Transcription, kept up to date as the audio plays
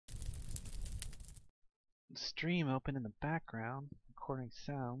stream open in the background, recording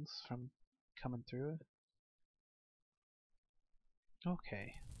sounds from coming through it.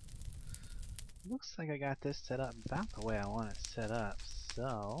 Okay. Looks like I got this set up about the way I want it set up.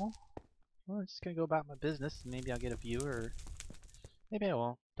 So, well, I'm just gonna go about my business and maybe I'll get a viewer, or maybe I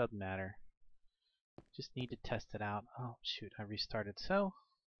won't. Doesn't matter. Just need to test it out. Oh shoot, I restarted. So,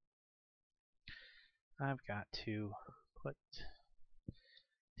 I've got to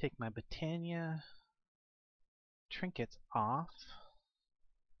take my Botania trinkets off,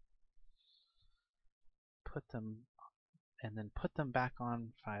 put them, and then put them back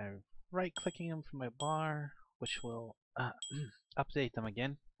on by right-clicking them from my bar, which will update them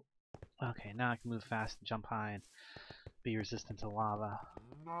again. Okay, now I can move fast and jump high and be resistant to lava.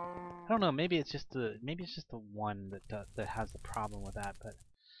 I don't know. Maybe it's just the one that has the problem with that, but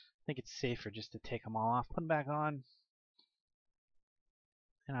I think it's safer just to take them all off, put them back on.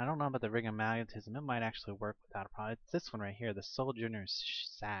 And I don't know about the ring of magnetism. It might actually work without a problem. It's this one right here, the Sojourner's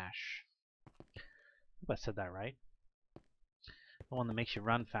Sash. I hope I said that right. The one that makes you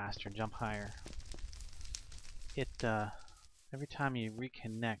run faster and jump higher. Every time you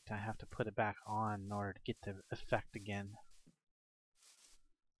reconnect, I have to put it back on in order to get the effect again.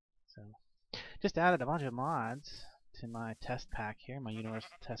 So, just added a bunch of mods to my test pack here, my universal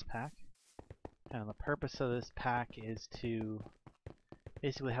test pack. And the purpose of this pack is to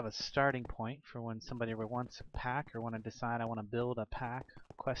basically have a starting point for when somebody ever wants a pack or want to decide I want to build a pack,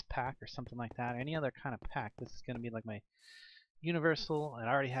 quest pack or something like that, any other kind of pack. This is going to be like my universal. It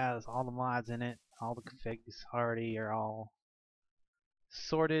already has all the mods in it. All the configs already are all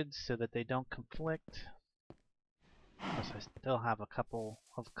sorted so that they don't conflict. Of course, I still have a couple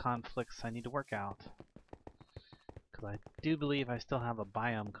of conflicts I need to work out. Because I do believe I still have a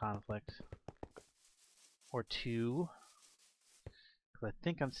biome conflict. Or two. Because I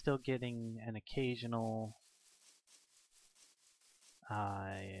think I'm still getting an occasional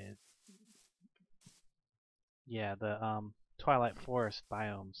yeah, the Twilight Forest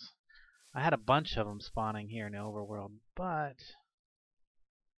biomes. I had a bunch of them spawning here in the overworld, but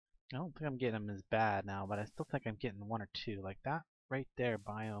I don't think I'm getting them as bad now, but I still think I'm getting one or two. Like that right there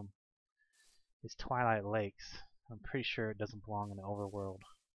biome is Twilight Lakes. I'm pretty sure it doesn't belong in the overworld.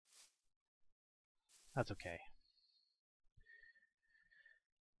 That's okay.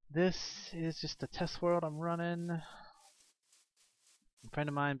 This is just a test world I'm running. A friend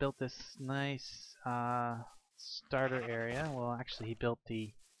of mine built this nice starter area. Well, actually he built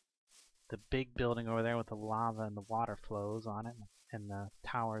the big building over there with the lava and the water flows on it, and the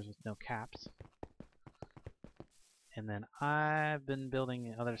towers with no caps. And then I've been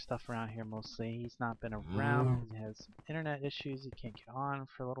building other stuff around here mostly. He's not been around because he has some internet issues. He can't get on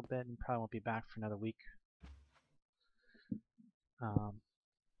for a little bit and probably won't be back for another week.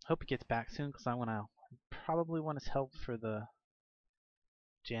 Hope he gets back soon because I probably want his help for the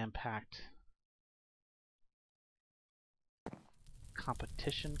jam-packed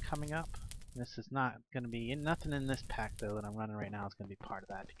competition coming up. This is not going to be nothing in this pack though that I'm running right now is going to be part of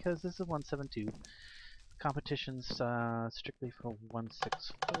that because this is 1.7.2. Competition's strictly for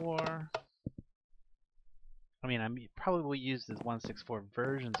 1.6.4. I mean, I probably will use the 1.6.4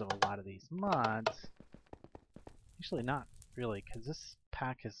 versions of a lot of these mods. Actually, not really, because this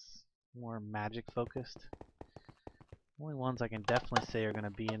pack is more magic focused. The only ones I can definitely say are going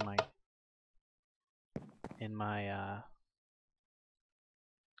to be in my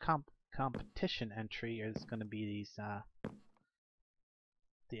competition entry is going to be these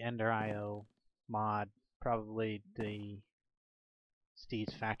the Ender IO mod, probably the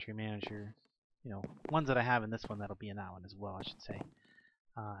Steve's Factory Manager, you know, ones that I have in this one that'll be in that one as well, I should say.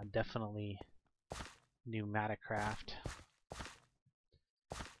 Definitely new Matacraft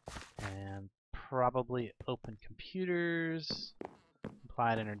and probably Open Computers,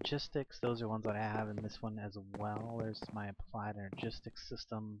 Applied Energistics. Those are ones that I have in this one as well. There's my Applied Energistics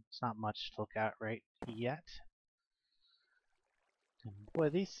system. It's not much to look at right yet. And boy,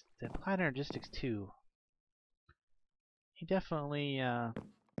 the Applied Energistics 2, he definitely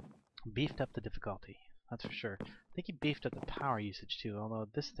beefed up the difficulty. That's for sure. I think he beefed up the power usage too, although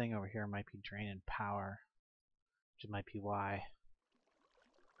this thing over here might be draining power, which might be why.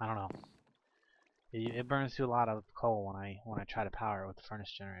 I don't know. It burns through a lot of coal when I try to power it with the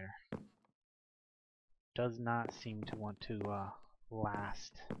furnace generator. Does not seem to want to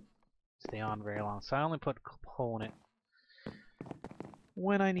stay on very long. So I only put coal in it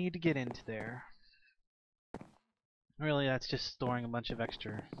when I need to get into there. Really, that's just storing a bunch of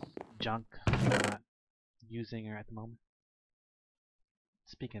extra junk I'm not using her at the moment.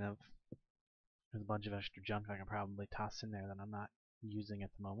 Speaking of, there's a bunch of extra junk I can probably toss in there that I'm not using at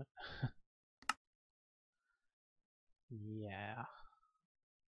the moment. Yeah.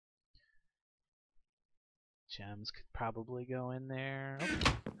 Gems could probably go in there.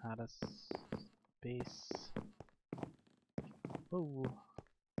 Oh, out of space. Oh.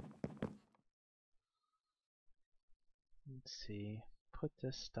 Let's see. Put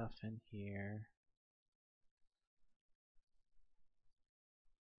this stuff in here.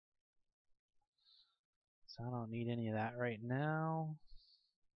 So I don't need any of that right now.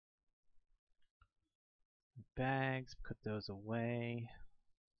 Bags, put those away.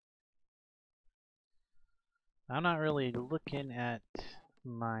 I'm not really looking at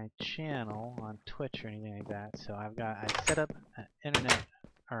my channel on Twitch or anything like that, so I set up an internet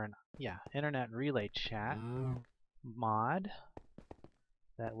relay chat mod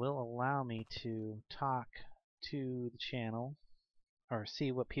that will allow me to talk to the channel or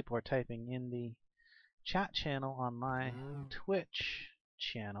see what people are typing in the chat channel on my Twitch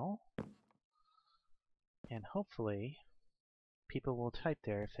channel, and hopefully people will type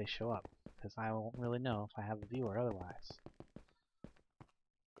there if they show up, because I won't really know if I have a viewer otherwise.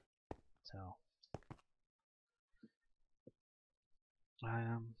 So I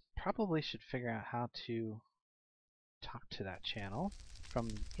probably should figure out how to talk to that channel from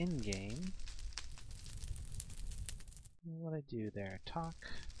in-game. What I do there? Talk.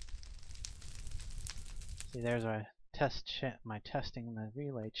 See, there's our my testing the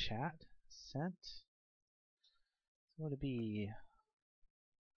relay chat sent. So what would it be?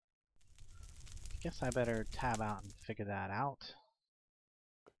 I guess I better tab out and figure that out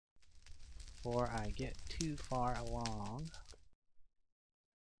before I get too far along.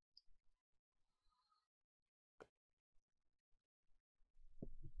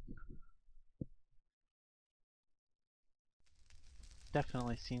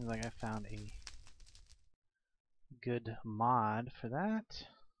 Definitely seems like I found a good mod for that.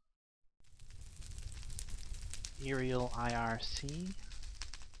 Aerial IRC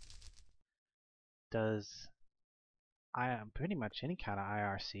does pretty much any kind of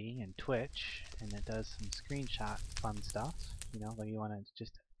IRC in Twitch, and it does some screenshot fun stuff. You know, like you want to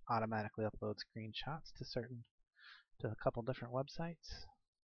just automatically upload screenshots to a couple different websites.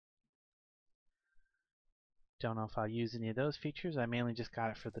 Don't know if I'll use any of those features. I mainly just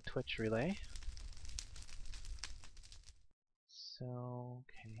got it for the Twitch relay. So,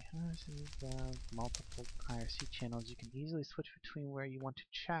 okay, this is multiple IRC channels. You can easily switch between where you want to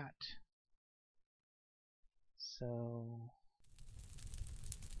chat. So,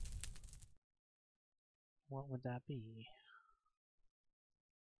 what would that be?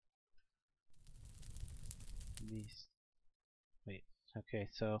 These. Wait. Okay,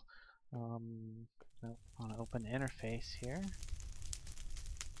 so nope, I want to open interface here.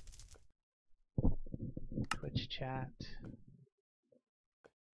 Twitch chat.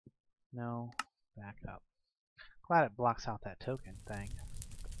 No. Back up. Glad it blocks out that token thing.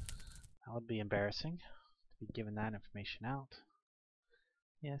 That would be embarrassing to be giving that information out.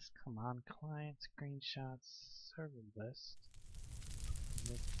 Yes, come on, client screenshots, server list,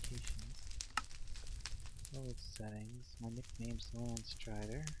 notifications, load settings. My nickname's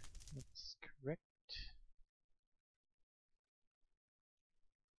Landstrider. That's correct.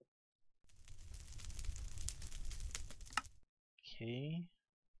 Okay.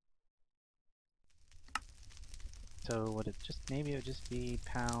 So would it just maybe it would just be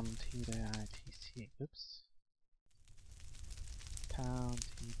pound TWITC? Oops. Pound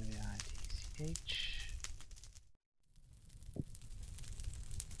TWITCH.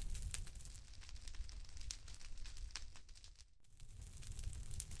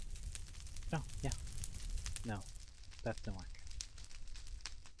 Oh, yeah. No, that didn't work.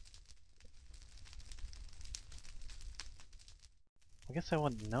 I guess I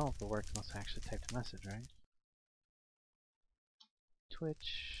wouldn't know if it worked unless I actually typed a message, right?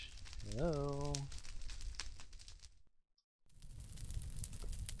 Twitch. Hello.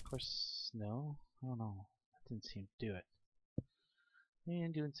 Of course, no. I don't know. That didn't seem to do it. Maybe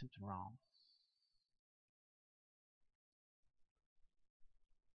I'm doing something wrong.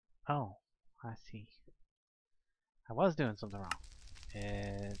 Oh, I see. I was doing something wrong.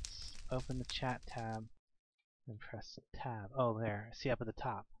 It's open the chat tab and press tab. Oh, there. See up at the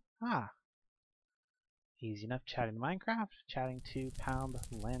top. Ah. Easy enough. Chatting to Minecraft. Chatting to pound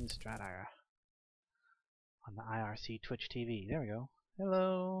Landstrider on the IRC Twitch TV. There we go.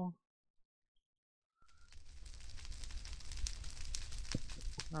 Hello.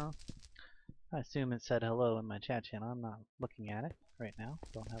 Oh, I assume it said hello in my chat channel. I'm not looking at it right now.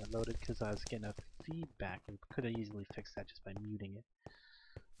 Don't have it loaded because I was getting a feedback. We could have easily fixed that just by muting it.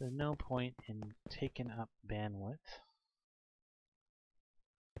 There's no point in taking up bandwidth.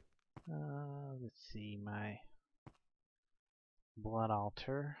 Let's see, my blood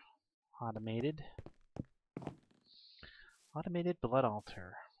altar. Automated blood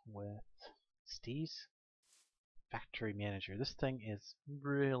altar with Steve's Factory Manager. This thing is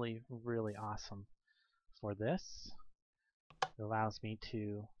really, really awesome for this. It allows me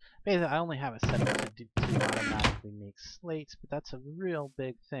to, basically I only have it set up to automatically make slates, but that's a real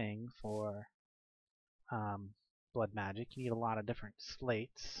big thing for blood magic. You need a lot of different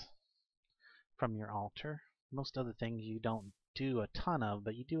slates from your altar. Most other things you don't do a ton of,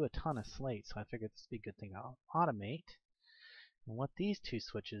 but you do a ton of slates, so I figured this would be a good thing to automate. And what these two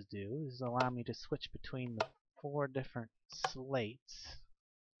switches do is allow me to switch between the 4 different slates.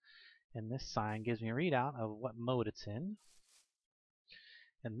 And this sign gives me a readout of what mode it's in.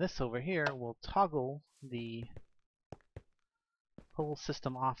 And this over here will toggle the whole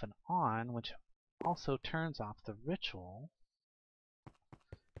system off and on, which also turns off the ritual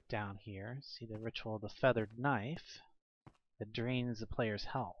down here. See the ritual of the feathered knife that drains the player's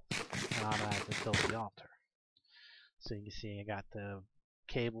health and automatically fills the altar. So you can see I got the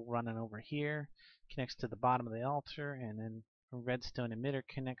cable running over here, connects to the bottom of the altar, and then a redstone emitter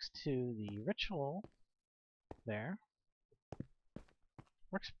connects to the ritual there.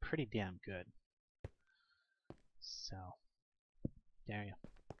 Works pretty damn good. So, there you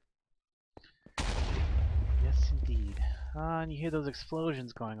go. Yes, indeed. And you hear those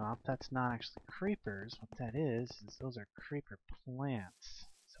explosions going off. That's not actually creepers. What that is those are creeper plants.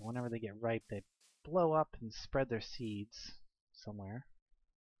 So whenever they get ripe, they blow up and spread their seeds somewhere.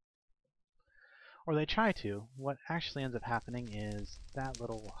 Or they try to. What actually ends up happening is that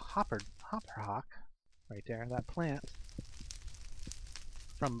little hopper hawk right there, that plant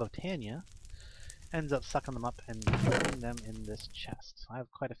from Botania, ends up sucking them up and putting them in this chest. So I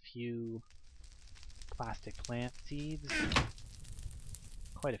have quite a few plastic plant seeds.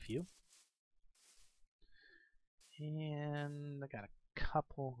 Quite a few. And I got a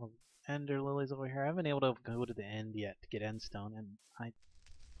couple of ender lilies over here. I haven't been able to go to the end yet to get endstone, and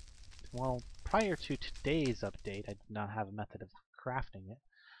well, prior to today's update, I did not have a method of crafting it.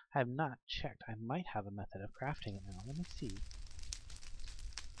 I have not checked. I might have a method of crafting it now. Let me see.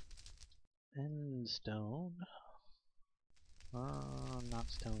 Endstone. Not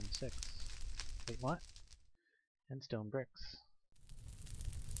stone 6. Wait, what? Endstone bricks.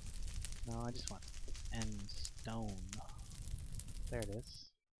 No, I just want endstone. There it is.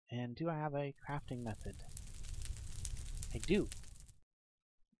 And do I have a crafting method? I do.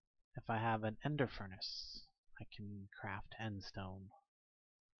 If I have an ender furnace, I can craft endstone,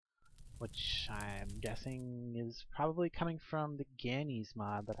 which I'm guessing is probably coming from the Ganny's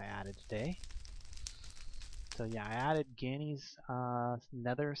mod that I added today. So yeah, I added Ganny's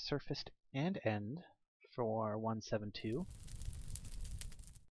nether surfaced and end for 1.7.2.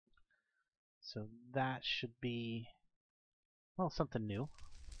 So that should be, well, something new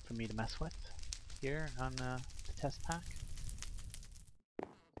for me to mess with here on the test pack.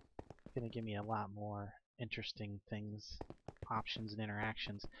 Gonna give me a lot more interesting things, options, and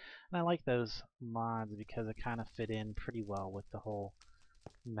interactions. And I like those mods because it kind of fit in pretty well with the whole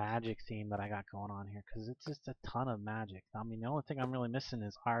magic theme that I got going on here, because it's just a ton of magic. I mean, the only thing I'm really missing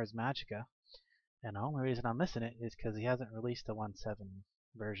is Ars Magica, and the only reason I'm missing it is because he hasn't released a 1.7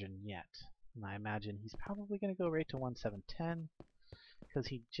 version yet. And I imagine he's probably going to go right to 1.7.10, because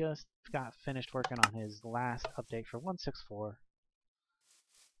he just got finished working on his last update for 1.6.4.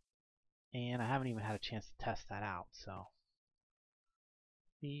 And I haven't even had a chance to test that out, so.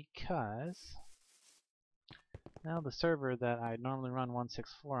 Because now the server that I normally run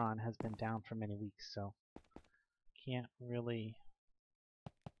 1.6.4 on has been down for many weeks, so it's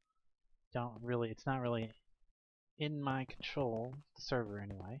not really in my control, the server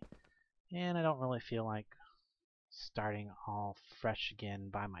anyway. And I don't really feel like starting all fresh again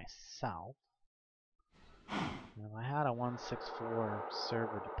by myself. If I had a 1.6.4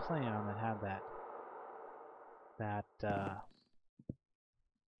 server to play on that had that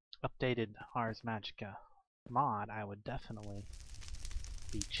updated Ars Magica mod, I would definitely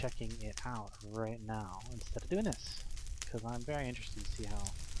be checking it out right now instead of doing this, because I'm very interested to see how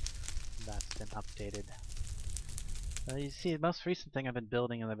that's been updated. You see, the most recent thing I've been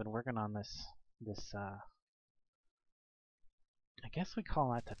building, and I've been working on this I guess we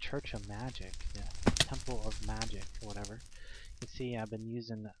call that the Church of Magic, the Temple of Magic, or whatever. You see, I've been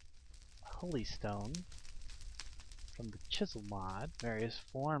using Holy Stone from the Chisel mod, various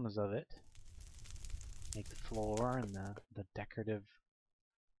forms of it. Make the floor and the decorative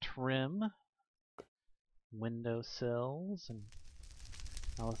trim, window sills, and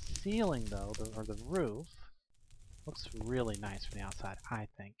now the ceiling though, or the roof, looks really nice from the outside, I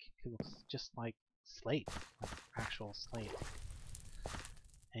think. It looks just like slate, like actual slate.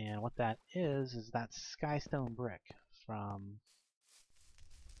 And what that is that Skystone brick from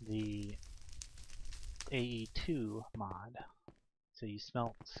the AE2 mod. So you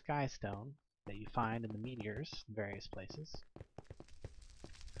smelt Skystone that you find in the meteors in various places.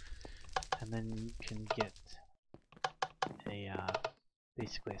 And then you can get a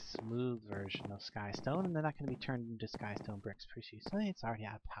basically a smooth version of Skystone, and then that can be turned into Skystone bricks pretty soon. So it's already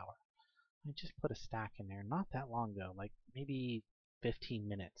out of power. I just put a stack in there not that long ago, like maybe 15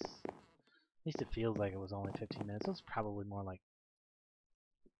 minutes. At least it feels like it was only 15 minutes. It was probably more like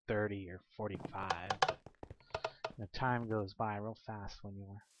 30 or 45. The time goes by real fast when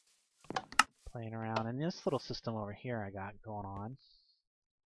you're playing around. And this little system over here I got going on,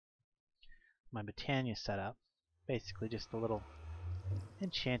 my Botania setup, basically just a little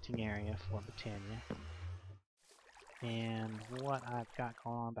enchanting area for Botania. And what I've got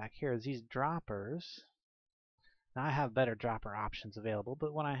going on back here is these droppers. Now I have better dropper options available,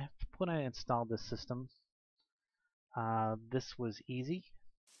 but when I installed this system, this was easy,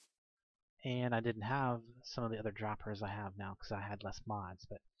 and I didn't have some of the other droppers I have now because I had less mods.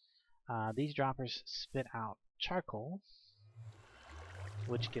 But these droppers spit out charcoal,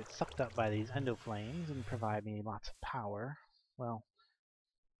 which gets sucked up by these endoflames and provide me lots of power. Well,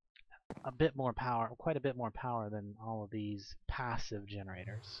 a bit more power, quite a bit more power than all of these passive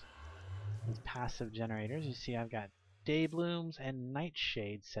generators. These passive generators, you see I've got day blooms and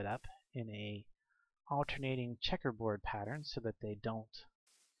nightshades set up in a alternating checkerboard pattern so that they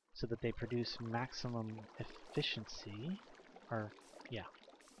produce maximum efficiency, or yeah.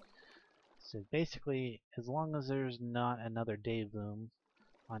 So basically, as long as there's not another day bloom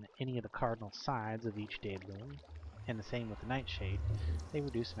on any of the cardinal sides of each day bloom, and the same with the nightshade, they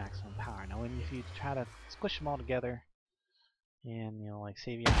reduce maximum power. Now, if you try to squish them all together, and like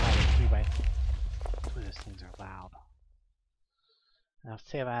say if you had a 3x, those things are loud. Now,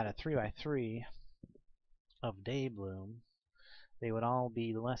 say if I had a 3x3 of day bloom, they would all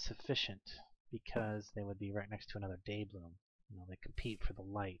be less efficient because they would be right next to another day bloom. They compete for the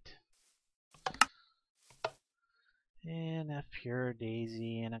light. And a pure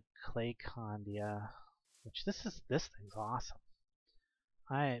daisy and a clay condia, which this thing's awesome.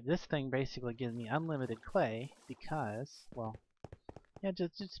 This thing basically gives me unlimited clay because, well, yeah,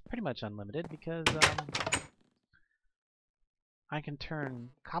 just pretty much unlimited because I can turn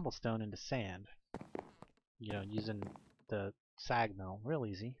cobblestone into sand, using the sag mill real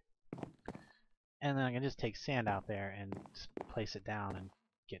easy. And then I can just take sand out there and just place it down and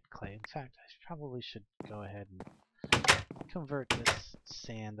get clay. In fact, I probably should go ahead and convert this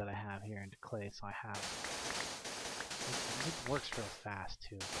sand that I have here into clay, so I have it works real fast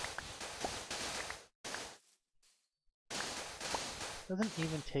too. Doesn't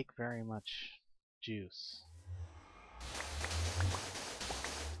even take very much juice.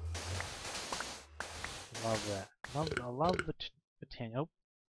 Love that. I love the Botania. Oh,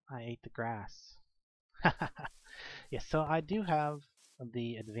 I ate the grass. Yes, so I do have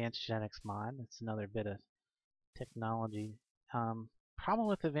the Advanced Genetics mod. It's another bit of technology. Problem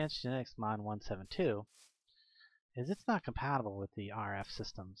with Advanced Genetics mod 172 is it's not compatible with the RF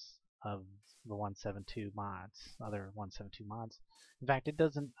systems of the 172 mods, other 172 mods. In fact, I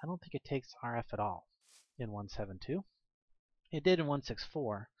don't think it takes RF at all in 172. It did in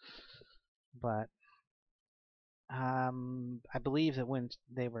 164, but I believe that when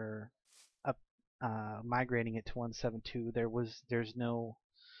they were migrating it to 172, there's no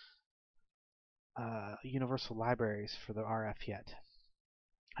universal libraries for the RF yet.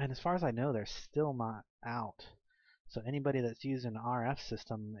 And as far as I know, they're still not out. So anybody that's using an RF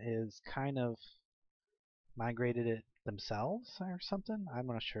system is kind of migrated it themselves or something. I'm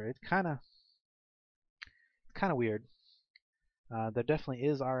not sure. It's kind of weird. There definitely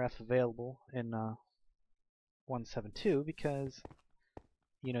is RF available in 172 because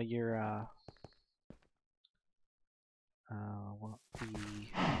your the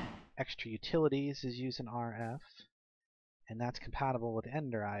extra utilities is using RF, and that's compatible with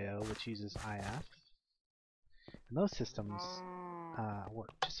Ender IO, which uses IF. And those systems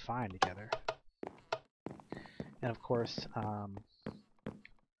work just fine together. And of course,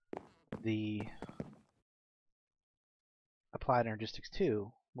 the Applied Energistics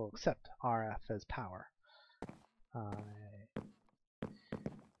 2 will accept RF as power.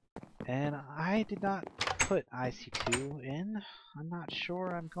 And I did not put IC2 in. I'm not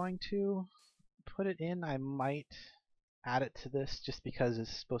sure I'm going to put it in. I might add it to this just because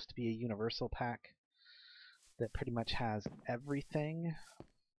it's supposed to be a universal pack that pretty much has everything.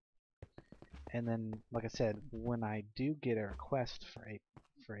 And then, like I said, when I do get a request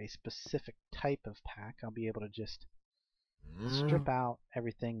for a specific type of pack, I'll be able to just strip out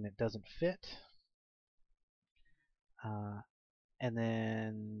everything that doesn't fit, and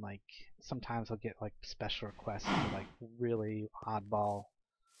then like sometimes I'll get like special requests for like really oddball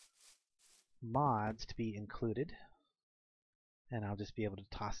mods to be included, and I'll just be able to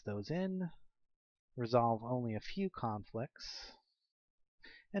toss those in, resolve only a few conflicts.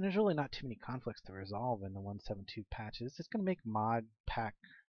 And there's really not too many conflicts to resolve in the 1.7.2 patches. It's going to make mod pack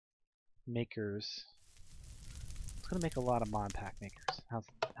makers. It's going to make a lot of mod pack makers. How's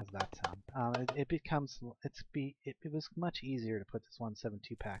that sound? It was much easier to put this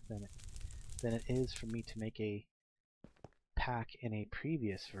 1.7.2 pack than it is for me to make a pack in a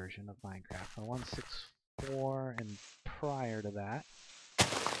previous version of Minecraft. On 1.6.4 and prior to that,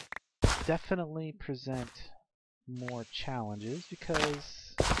 definitely present more challenges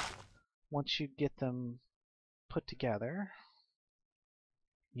because once you get them put together,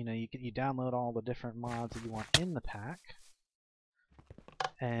 you know, you download all the different mods that you want in the pack,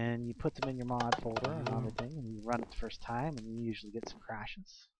 and you put them in your mod folder and everything, and you run it the first time, and you usually get some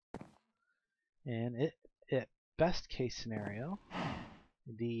crashes. And best case scenario,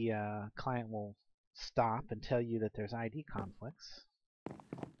 the client will stop and tell you that there's ID conflicts, and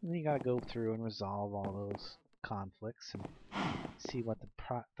then you got to go through and resolve all those conflicts and see what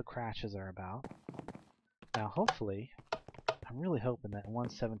the crashes are about. Now, hopefully, I'm really hoping that in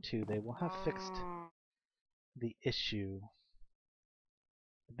 1.7.2 they will have fixed the issue,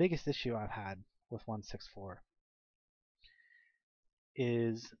 the biggest issue I've had with 1.6.4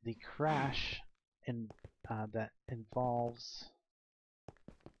 is the crash that involves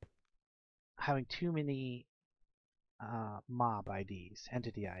having too many mob IDs,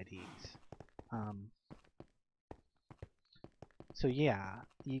 entity IDs. So yeah,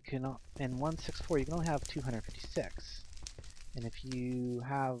 you can in 1.6.4 you can only have 256, and if you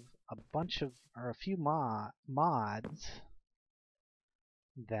have a bunch of or a few mods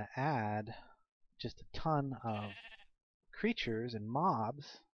that add just a ton of creatures and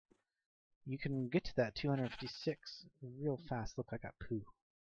mobs, you can get to that 256 real fast. Look, I got poo.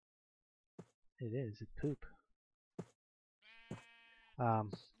 It is, it's poop.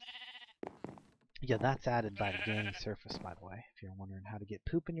 Yeah, that's added by the gaming surface, by the way, if you're wondering how to get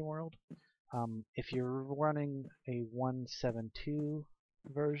poop in your world. If you're running a 1.7.2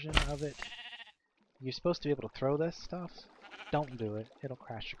 version of it, you're supposed to be able to throw this stuff. Don't do it. It'll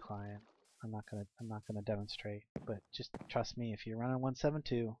crash your client. I'm not gonna demonstrate, but just trust me, if you're running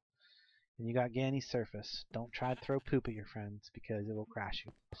 1.7.2 and you got Ganny Surface, don't try to throw poop at your friends because it will crash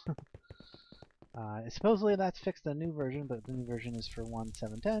you. Supposedly that's fixed in the new version, but the new version is for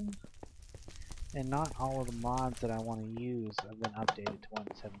 1.7.10, and not all of the mods that I want to use have been updated to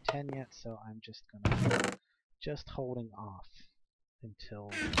 1.7.10 yet, so I'm just holding off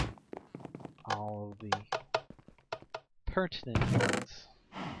until all of the pertinent ones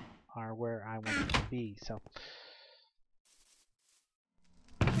are where I want it to be. So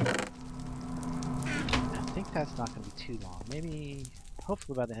I think that's not going to be too long. Maybe,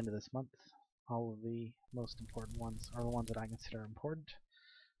 hopefully by the end of this month, all of the most important ones, or the ones that I consider important,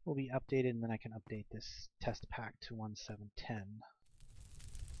 will be updated, and then I can update this test pack to 1.7.10.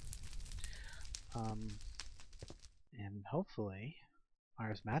 And hopefully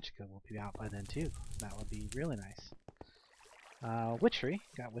Ars Magica will be out by then too. That would be really nice. Witchery,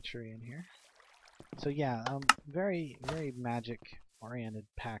 got Witchery in here. So yeah, very, very magic oriented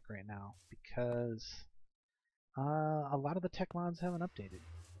pack right now because a lot of the tech mods haven't updated.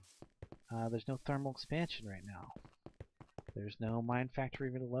 There's no thermal expansion right now. There's no Mine Factory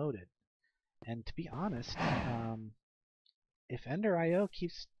Reloaded. And to be honest, if Ender.io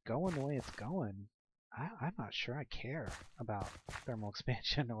keeps going the way it's going, I'm not sure I care about thermal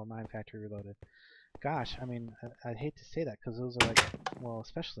expansion or Mine Factory Reloaded. Gosh, I mean, I'd hate to say that because those are like, well,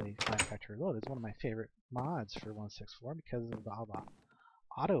 especially Mine Factory Reloaded is one of my favorite mods for 1.6.4 because of all the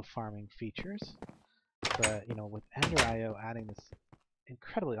auto farming features. But, you know, with Ender.io adding this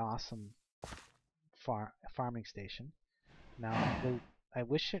incredibly awesome farming station, now I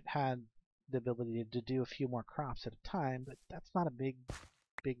wish it had the ability to do a few more crops at a time, but that's not a big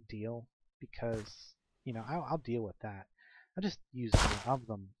deal because, you know, I'll deal with that. I'll just use more of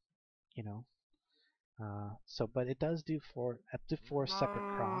them, you know. But it does do up to 4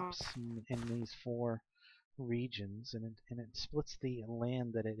 separate crops in these 4 regions, and it splits the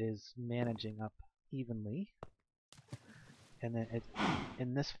land that it is managing up evenly. And then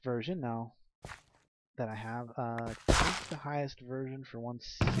in this version now that I have, I think the highest version for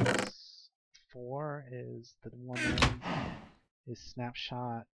 1.6.4 is the one that is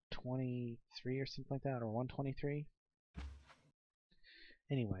Snapshot 23 or something like that, or 123.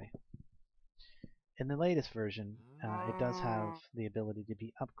 Anyway, in the latest version, it does have the ability to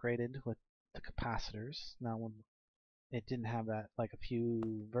be upgraded with the capacitors. Now, it didn't have that like a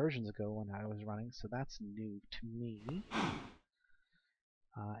few versions ago when I was running, so that's new to me.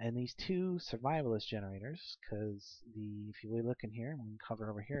 And these two survivalist generators, because if you look in here, when we cover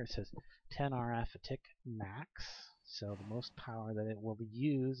over here, it says 10 RF a tick max. So the most power that it will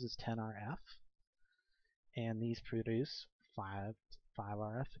use is 10 RF, and these produce 5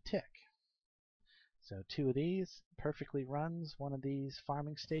 RF a tick. So 2 of these perfectly runs one of these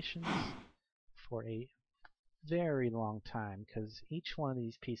farming stations for a very long time, because each one of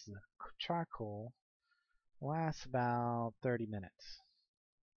these pieces of charcoal lasts about 30 minutes.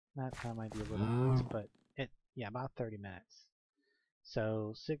 That might be a little bit, but yeah, about 30 minutes.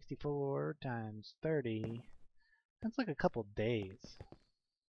 So 64 times 30, that's like a couple days.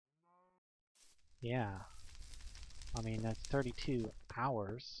 Yeah. I mean, that's 32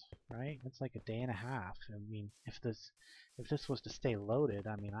 hours, right? That's like a day and a half. I mean, if this was to stay loaded,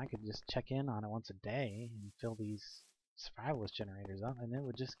 I mean, I could just check in on it once a day and fill these survivalist generators up, and it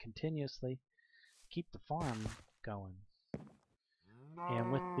would just continuously keep the farm going.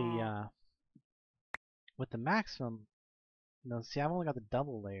 And with the maximum, see, I've only got the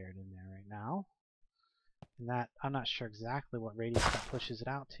double layered in there right now, and that I'm not sure exactly what radius that pushes it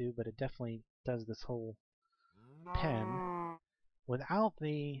out to, but it definitely does this whole pen. Without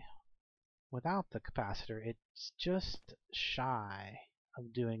the capacitor, it's just shy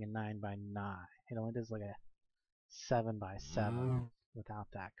of doing a 9x9. It only does like a 7x7 without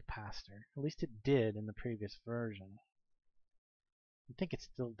that capacitor. At least it did in the previous version. I think it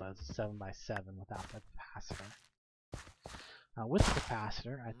still does a 7x7 without the capacitor. With the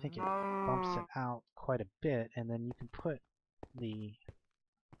capacitor, I think it bumps it out quite a bit, and then you can put the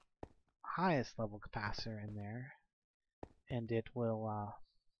highest level capacitor in there, and it will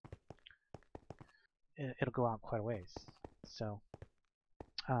it'll go out quite a ways. So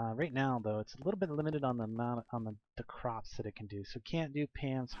right now, though, it's a little bit limited on the amount the crops that it can do. So it can't do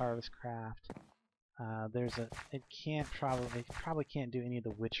Pam's Harvest Craft. It probably can't do any of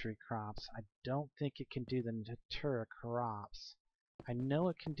the witchery crops. I don't think it can do the Natura crops. I know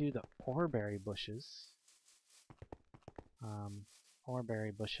it can do the oreberry bushes.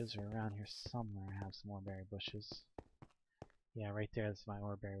 Oreberry bushes are around here somewhere. I have some oreberry bushes. Yeah, right there, that's my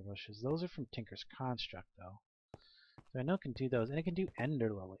oreberry bushes. Those are from Tinker's Construct, though. So I know it can do those, and it can do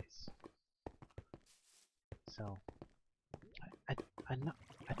ender lilies. So I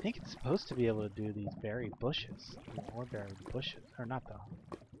think it's supposed to be able to do these berry bushes, the oreberry bushes, or not the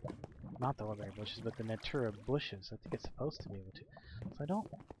oreberry bushes, but the Natura bushes. I think it's supposed to be able to. So I don't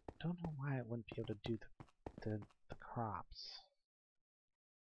know why it wouldn't be able to do the crops.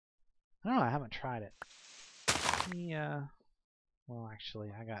 I don't know. I haven't tried it. Well,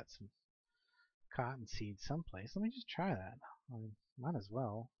 actually, I got some cotton seeds someplace. Let me just try that. I mean, might as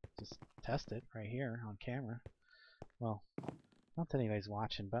well just test it right here on camera. Well, not that anybody's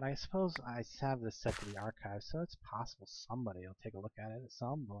watching, but I suppose I have this set to the archive, so it's possible somebody will take a look at it at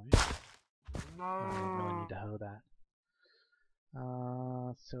some point. I don't really need to hoe that.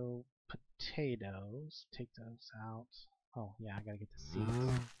 So potatoes, take those out. Oh yeah, I gotta get the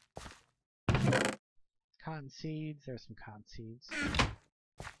seeds. Cotton seeds, there's some cotton seeds.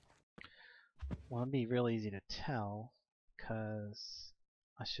 Well, it'd be real easy to tell, because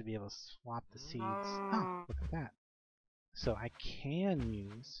I should be able to swap the seeds. Oh, look at that. So I can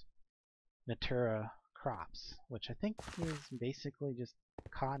use Natura crops, which I think is basically just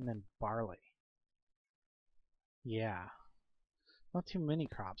cotton and barley. Yeah. Not too many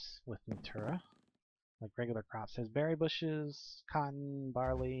crops with Natura, like regular crops. There's berry bushes, cotton,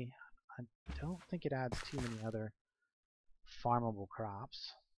 barley. I don't think it adds too many other farmable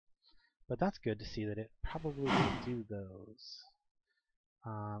crops. But that's good to see that it probably will do those.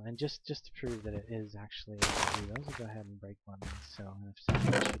 And just to prove that it is actually able to do those, we'll go ahead and break one of these. So I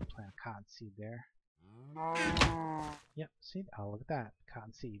should plant a cotton seed there. Yep, see? Oh, look at that.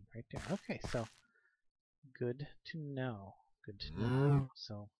 Cotton seed right there. Okay, so good to know. Good to know.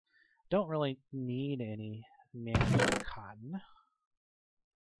 So don't really need any managed cotton.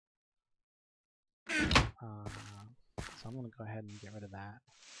 So I'm going to go ahead and get rid of that.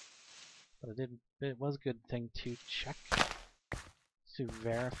 But it was a good thing to check, to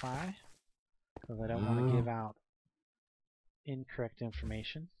verify, because I don't want to give out incorrect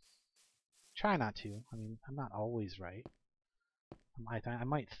information. Try not to. I mean, I'm not always right. I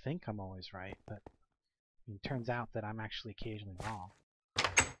might think I'm always right, but it turns out that I'm actually occasionally wrong.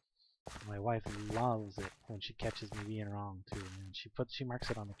 My wife loves it when she catches me being wrong too, and she marks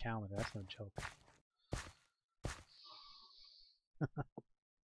it on the calendar. That's no joke.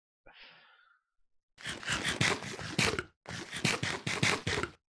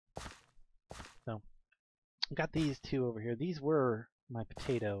 got these two over here. These were my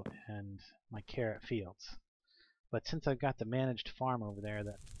potato and my carrot fields. But since I've got the managed farm over there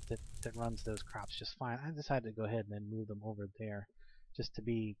that runs those crops just fine, I decided to go ahead and then move them over there just to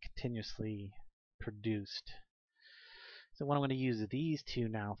be continuously produced. So what I'm going to use these two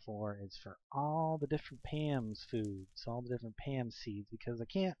now for is for all the different Pam's foods, all the different Pam seeds, because I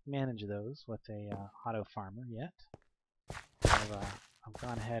can't manage those with a auto farmer yet. I've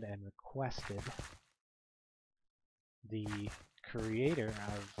gone ahead and requested the creator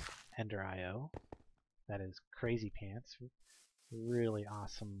of Ender.io, that is Crazy Pants, really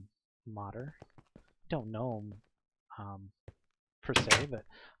awesome modder. Don't know him per se, but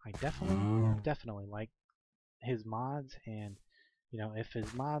I definitely like his mods, and you know, if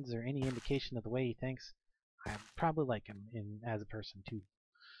his mods are any indication of the way he thinks, I probably like him as a person too.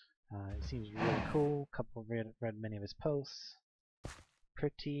 He seems really cool. Read many of his posts.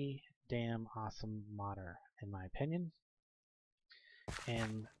 Pretty damn awesome modder, in my opinion.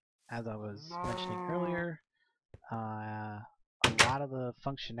 And as I was mentioning earlier, a lot of the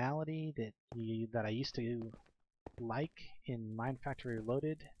functionality that I used to like in Minecraft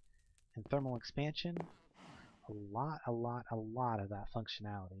Reloaded and Thermal Expansion, a lot of that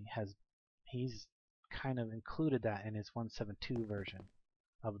functionality he's kind of included that in his 1.7.2 version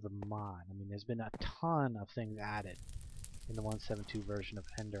of the mod. I mean, there's been a ton of things added in the 1.7.2 version of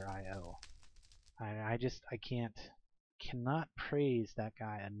Ender.io. I cannot praise that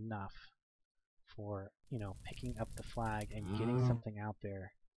guy enough for, you know, picking up the flag and getting something out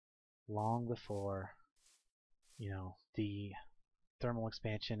there long before, you know, the Thermal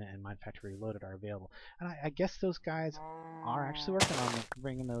Expansion and Minecraft Reloaded are available. And I guess those guys are actually working on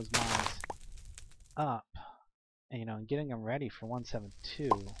bringing those mods up, and, you know, and getting them ready for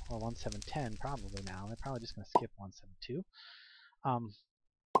 1.7.2 or 1.7.10 probably now. They're probably just going to skip 1.7.2.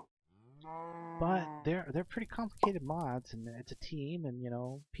 But they're pretty complicated mods, and it's a team, and, you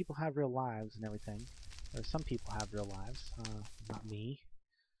know, people have real lives and everything. Or some people have real lives, not me.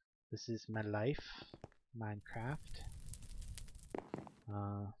 This is my life, Minecraft.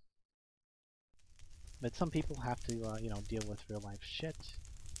 But some people have to, you know, deal with real life shit,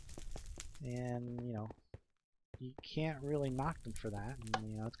 and, you know, you can't really knock them for that.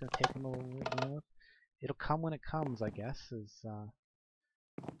 And, you know, it's gonna take them a little, you know, it'll come when it comes, I guess, is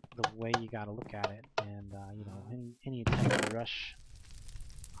the way you gotta look at it. And, you know, any attempt to rush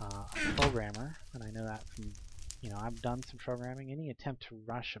a programmer, and I know that from, you know, I've done some programming. Any attempt to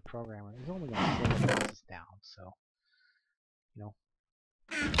rush a programmer is only gonna slow the process down. So, you know,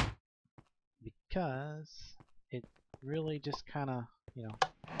 because it really just kind of, you know,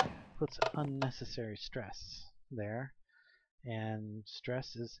 puts unnecessary stress there, and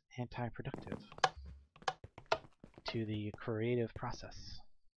stress is anti-productive to the creative process.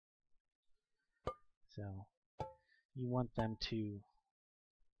 So you want them to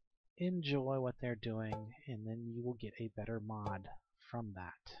enjoy what they're doing, and then you will get a better mod from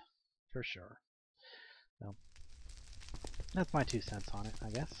that, for sure. So that's my 2 cents on it, I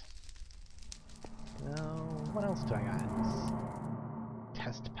guess. So what else do I got in this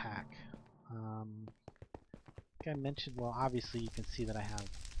test pack? I think I mentioned, well, obviously you can see that I have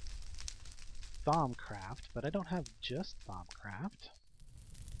Thaumcraft, but I don't have just Thaumcraft.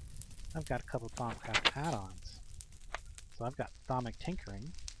 I've got a couple of Thaumcraft add-ons. So I've got Thaumic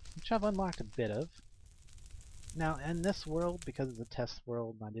Tinkering, which I've unlocked a bit of. Now, in this world, because it's a test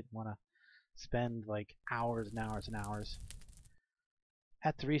world, I didn't want to spend like hours and hours and hours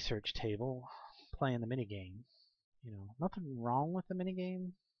at the research table playing the minigame. You know, nothing wrong with the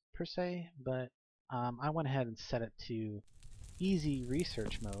minigame per se, but I went ahead and set it to easy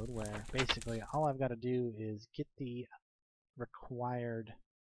research mode, where basically all I've got to do is get the required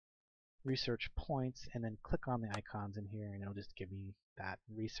research points and then click on the icons in here, and it'll just give me that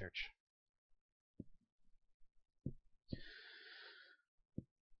research.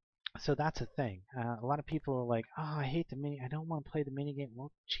 So that's a thing. A lot of people are like, oh, I hate the I don't want to play the minigame.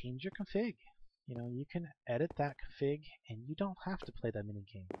 Well, change your config. You know, you can edit that config, and you don't have to play that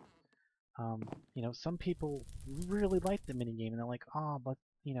minigame. You know, some people really like the minigame, and they're like, oh, but,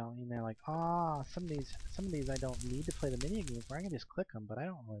 you know, and they're like, oh, some of these I don't need to play the minigame for. I can just click them, but I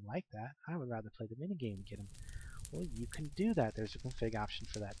don't really like that. I would rather play the minigame and get them. Well, you can do that. There's a config option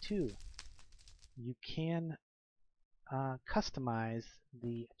for that too. You can customize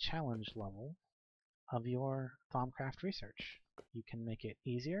the challenge level of your Thaumcraft research. You can make it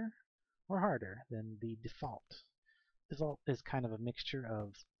easier or harder than the default. Default is kind of a mixture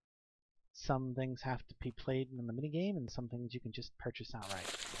of some things have to be played in the minigame, and some things you can just purchase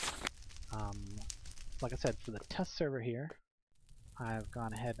outright. Like I said, for the test server here, I've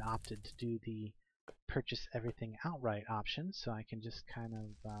gone ahead and opted to do the purchase everything outright option, so I can just kind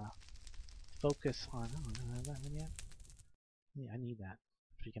of focus on. Oh, I don't have that one yet. Yeah, I need that.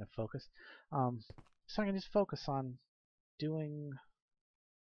 Speaking of focus, so I can just focus on doing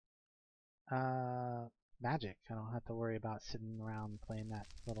magic. I don't have to worry about sitting around playing that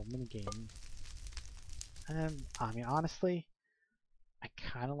little mini game. And I mean, honestly, I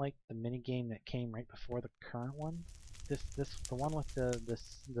kind of like the mini game that came right before the current one. The one with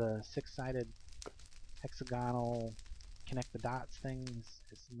the six-sided hexagonal connect the dots things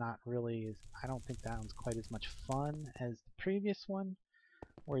is not really. I don't think that one's quite as much fun as the previous one,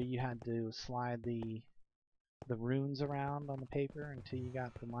 where you had to slide the runes around on the paper until you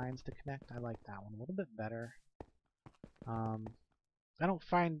got the lines to connect. I like that one a little bit better. I don't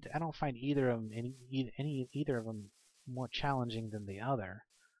find either of them either of them more challenging than the other.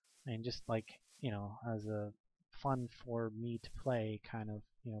 I mean, just like, you know, as a fun for me to play kind of,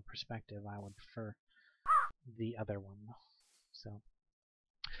 you know, perspective, I would prefer the other one. So,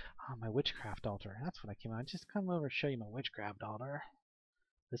 my witchcraft altar. That's what I came out. Just come over and show you my witchcraft altar.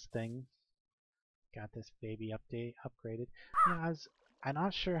 This thing got this baby upgraded. Yeah, I'm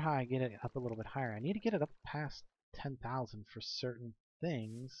not sure how I get it up a little bit higher. I need to get it up past 10,000 for certain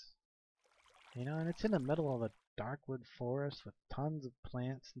things. You know, and it's in the middle of a darkwood forest with tons of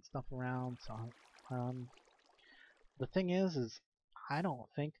plants and stuff around. So, the thing is I don't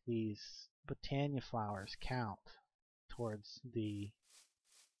think these Botania flowers count towards the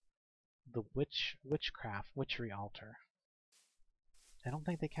witchery altar. I don't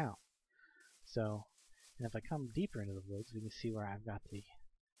think they count. So, and if I come deeper into the woods, we can see where I've got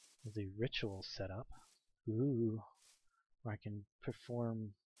the rituals set up. Ooh, where I can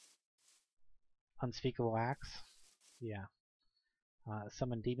perform unspeakable acts. Yeah.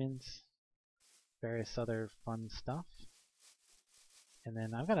 Summon demons. Various other fun stuff. And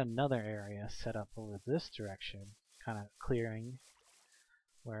then I've got another area set up over this direction, kind of clearing,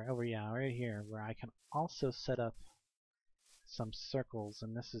 where right here, where I can also set up some circles,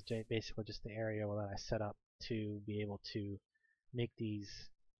 and this is basically just the area that I set up to be able to make these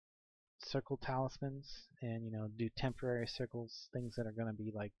circle talismans, and, you know, do temporary circles, things that are going to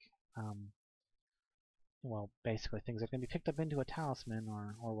be like, well, basically things that are going to be picked up into a talisman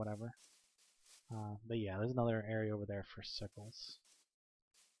or whatever. But yeah, there's another area over there for circles.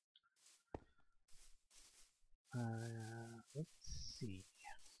 Let's see.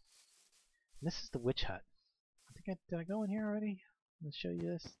 This is the witch hut. I think did I go in here already? I'm going to show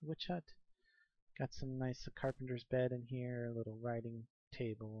you this, the witch hut. Got some nice carpenter's bed in here, a little writing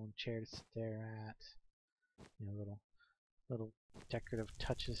table and chair to sit there at. You know, little decorative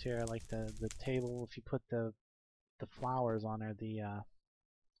touches here. I like the table. If you put the flowers on there, the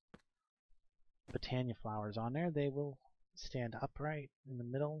Botania flowers on there, they will stand upright in the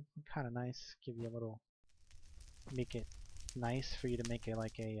middle. Kind of nice. Give you a little, make it nice for you to make it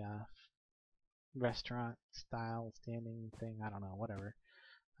like a restaurant style standing thing. I don't know, whatever.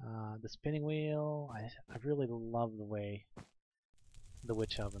 The spinning wheel. I really love the way the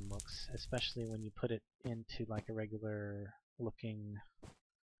witch oven looks, especially when you put it into like a regular looking,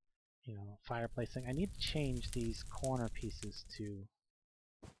 you know, fireplace thing. I need to change these corner pieces to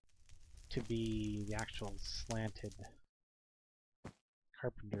be the actual slanted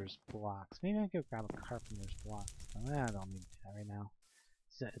carpenter's blocks. Maybe I could grab a carpenter's block. I don't need to do that right now.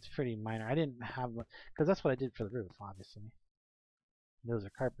 It's pretty minor. I didn't have, because that's what I did for the roof, obviously. Those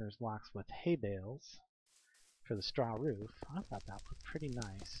are carpenter's blocks with hay bales for the straw roof. I thought that looked pretty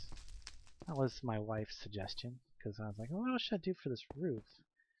nice. That was my wife's suggestion, because I was like, oh, what should I do for this roof?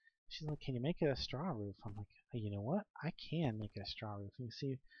 She's like, can you make it a straw roof? I'm like, you know what? I can make it a straw roof. You can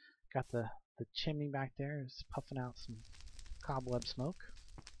see, got the chimney back there. It's puffing out some cobweb smoke.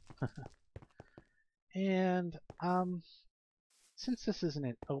 And since this isn't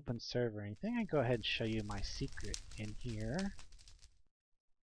an open server or anything, I go ahead and show you my secret in here.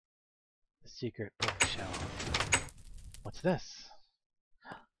 The secret bookshelf. What's this?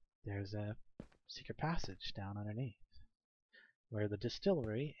 There's a secret passage down underneath, where the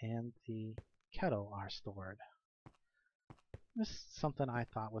distillery and the kettle are stored. This is something I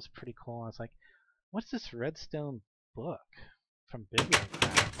thought was pretty cool. I was like, what's this redstone book from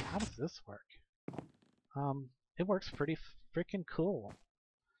Bibliocraft? How does this work? It works pretty freaking cool.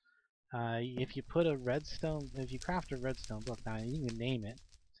 If you put a redstone, if you craft a redstone book, now you can name it.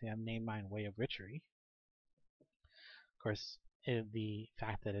 See, I've named mine Way of Witchery. Of course, the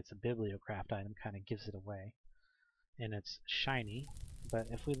fact that it's a Bibliocraft item kind of gives it away. And it's shiny, but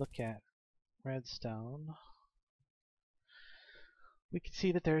if we look at redstone, we can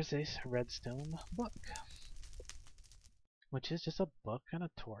see that there's a redstone book, which is just a book and a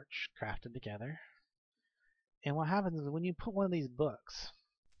torch crafted together. And what happens is when you put one of these books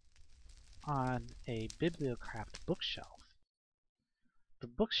on a Bibliocraft bookshelf, the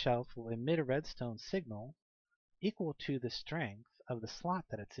bookshelf will emit a redstone signal equal to the strength of the slot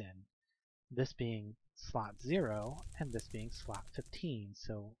that it's in, this being slot 0 and this being slot 15.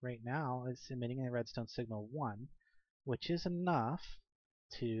 So right now it's emitting a redstone signal 1, which is enough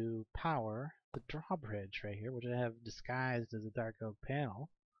to power the drawbridge right here, which I have disguised as a dark oak panel,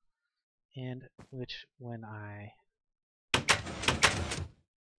 and which when I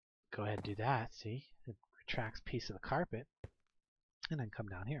go ahead and do that, see, it retracts a piece of the carpet, and then come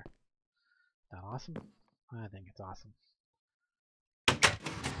down here. Is that awesome? I think it's awesome.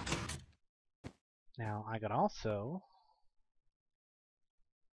 Now I could also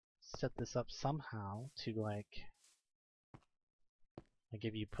set this up somehow to like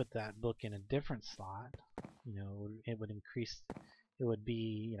if you put that book in a different slot, you know, it would increase, it would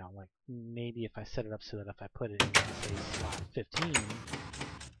be, you know, like maybe if I set it up so that if I put it in, say, slot 15,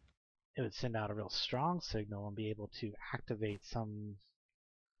 it would send out a real strong signal and be able to activate something,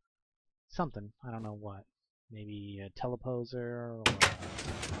 I don't know what, maybe a teleposer or a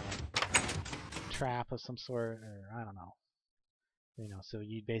trap of some sort, or I don't know. You know, so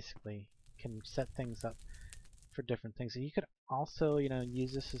you basically can set things up for different things. So you could also, you know,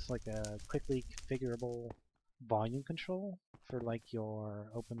 use this as like a quickly configurable volume control for like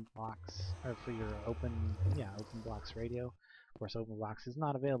your open blocks, or for your open blocks radio. Of course, open blocks is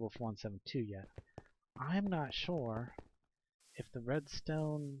not available for 172 yet. I'm not sure if the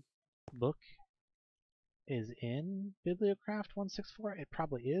redstone book is in Bibliocraft 164. It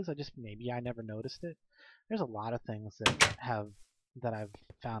probably is. Maybe I never noticed it. There's a lot of things that I've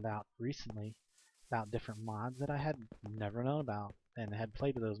found out recently about different mods that I had never known about, and had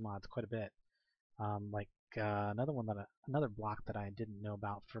played with those mods quite a bit. Another block that I didn't know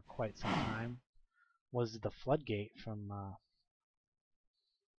about for quite some time was the floodgate from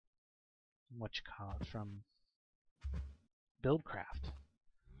from Buildcraft.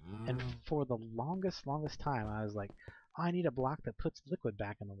 And for the longest time, I was like, oh, I need a block that puts liquid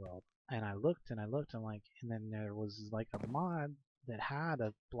back in the world. And I looked, and then there was like a mod that had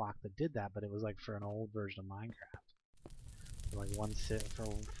a block that did that, but it was like for an old version of Minecraft, for like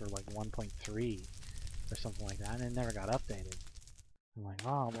for like 1.3 or something like that, and it never got updated. I'm like,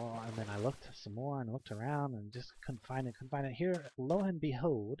 oh well, and then I looked some more and looked around and just couldn't find it. Here, lo and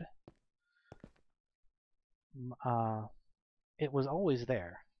behold, it was always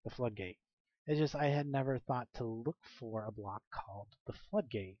there, the floodgate. It's just I had never thought to look for a block called the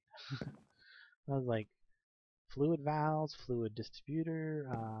floodgate. I was like, fluid valves, fluid distributor,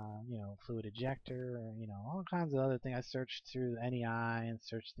 you know, fluid ejector, you know, all kinds of other things. I searched through the NEI and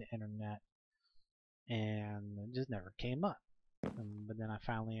searched the internet, and it just never came up. But then I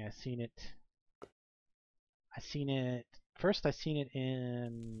seen it. First I seen it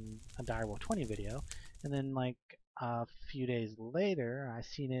in a Direwolf 20 video, and then like a few days later I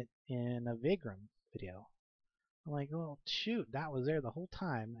seen it in a Vaygrim video. I'm like, well, shoot, that was there the whole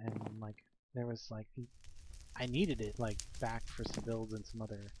time, and like there was like, I needed it like back for some builds and some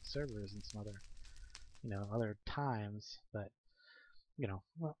other servers and some other, you know, other times, but you know,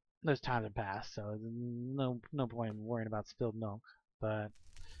 well, those times have passed, so no point in worrying about spilled milk. But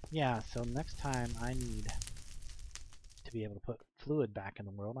yeah, so next time I need to be able to put fluid back in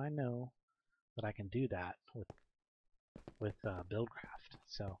the world, I know that I can do that with Buildcraft.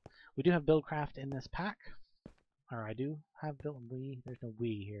 So we do have Buildcraft in this pack, or I do have there's no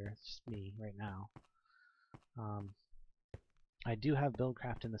we here, it's just me right now. I do have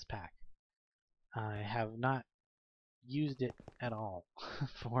Buildcraft in this pack. I have not used it at all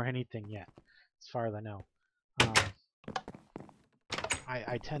for anything yet, as far as I know.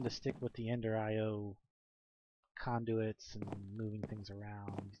 I tend to stick with the Ender IO conduits and moving things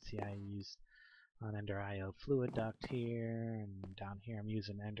around. You see, I use an Ender IO fluid duct here, and down here I'm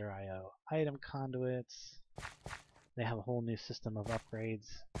using Ender IO item conduits. They have a whole new system of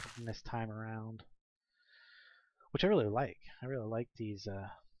upgrades this time around, which I really like. I really like these,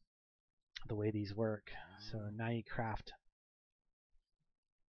 the way these work. So now you craft,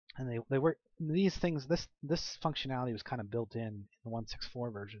 and they work. These things, this functionality was kind of built in the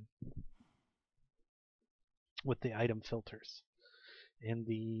 1.6.4 version with the item filters and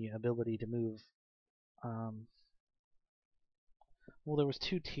the ability to move. Well, there was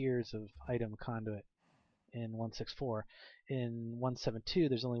 2 tiers of item conduit in 1.6.4. In 1.7.2,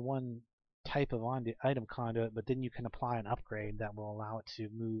 there's only one type of item conduit, but then you can apply an upgrade that will allow it to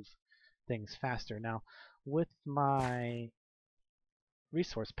move things faster. Now, with my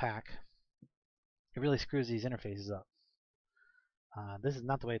resource pack, it really screws these interfaces up. This is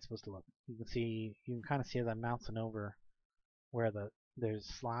not the way it's supposed to look. You can kind of see as I'm bouncing over where there's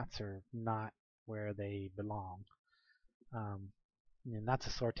slots are not where they belong. And that's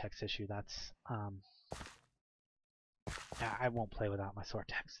a Sortex issue. That's I won't play without my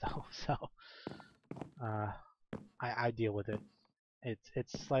Sortex though, so I deal with it.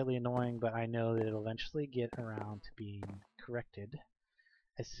 It's slightly annoying, but I know that it'll eventually get around to being corrected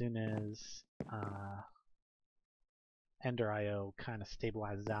as soon as Ender.io kind of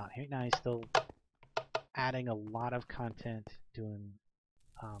stabilizes out. Right now he's still adding a lot of content, doing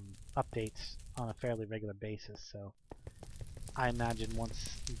updates on a fairly regular basis, so I imagine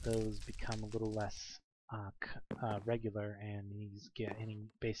once those become a little less regular and he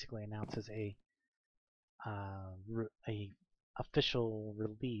basically announces a official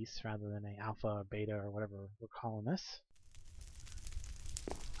release rather than a alpha or beta or whatever we're calling this,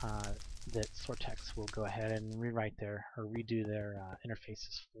 that Sortex will go ahead and rewrite their or redo their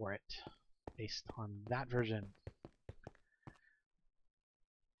interfaces for it based on that version.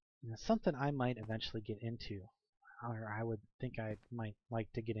 Now, something I might eventually get into, or I would think I might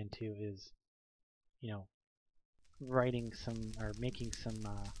like to get into, is, you know, writing some or making some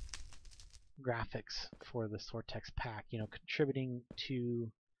graphics for the Sortex pack, you know, contributing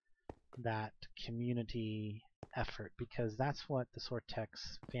to that community effort, because that's what the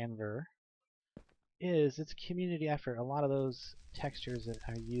Sortex Fanver is. It's a community effort. A lot of those textures that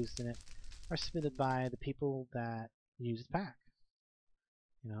are used in it are submitted by the people that use the pack.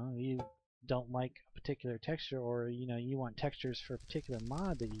 You know, you don't like a particular texture, or you know, you want textures for a particular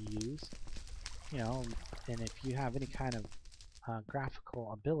mod that you use, you know, and if you have any kind of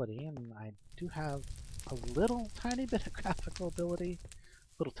graphical ability, and I do have a little tiny bit of graphical ability,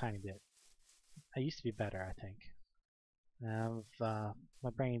 little tiny bit. I used to be better, I think. My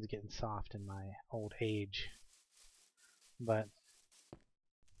brain's getting soft in my old age, but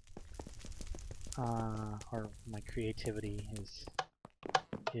or my creativity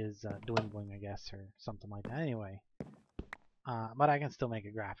is dwindling, I guess, or something like that. Anyway, but I can still make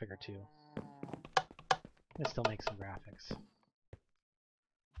a graphic or two. I can still make some graphics.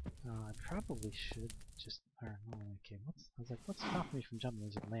 I probably should just. Okay, I was like, what's stopping me from jumping?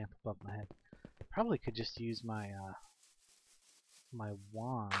 There's a lamp above my head. Probably could just use my my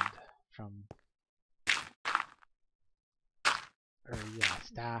wand from, or yeah,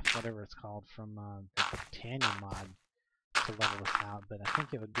 staff, whatever it's called, from the Tanya mod to level this out, but I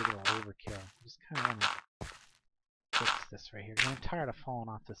think it would be a little overkill. I just kind of want to fix this right here, 'cause I'm tired of falling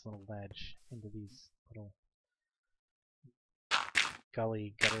off this little ledge into these little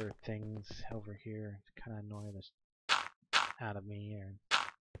gully gutter things over here. It's kind of annoying this out of me. Or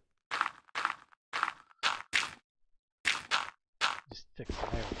just fix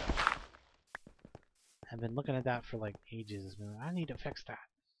it. There we go. I've been looking at that for like ages. I need to fix that.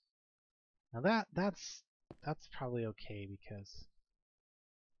 Now that's probably okay, because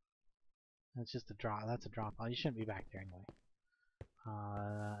that's just a drop. That's a drop. You shouldn't be back there anyway.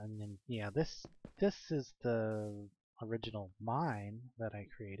 And then yeah, this is the original mine that I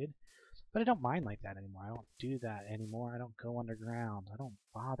created, but I don't mine like that anymore. I don't do that anymore. I don't go underground. I don't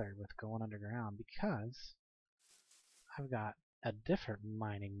bother with going underground because I've got a different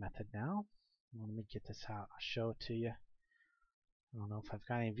mining method now. Let me get this out. I'll show it to you. I don't know if I've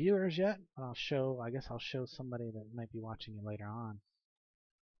got any viewers yet, but I guess I'll show somebody that might be watching it later on.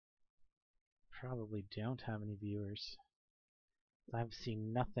 Probably don't have any viewers. I've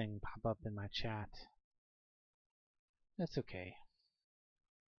seen nothing pop up in my chat. That's okay.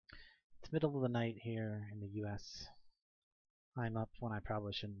 It's middle of the night here in the US. I'm up when I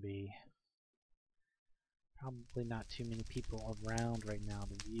probably shouldn't be. Probably not too many people around right now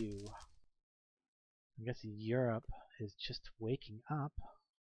to view. I guess Europe is just waking up.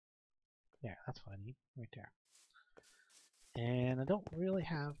 There, that's what I need, right there. And I don't really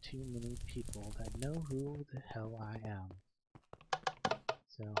have too many people that know who the hell I am.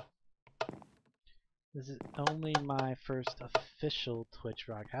 So, this is only my first official Twitch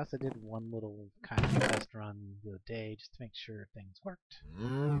broadcast. I did one little kind of test run the other day just to make sure things worked.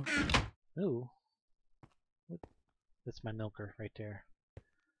 Ooh. What? That's my milker right there.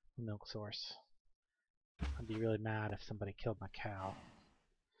 The milk source. I'd be really mad if somebody killed my cow.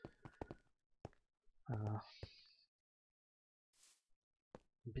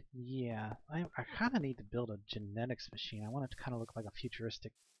 But yeah, I kind of need to build a genetics machine. I want it to kind of look like a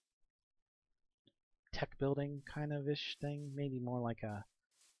futuristic tech building kind of ish thing. Maybe more like a,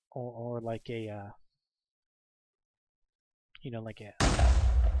 or like a, you know, like an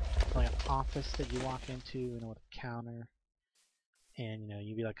office that you walk into, you know, with a counter. And you know,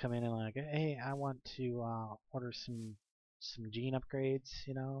 you'd be like, come in and like, hey, I want to order some some gene upgrades,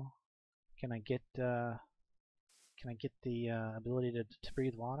 you know? Can I get the ability to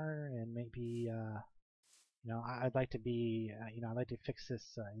breathe water, and maybe you know, I'd like to be you know, I'd like to fix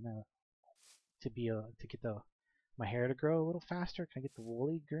this you know, to get my hair to grow a little faster. Can I get the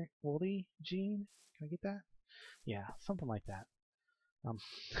woolly gene? Can I get that? Yeah, something like that.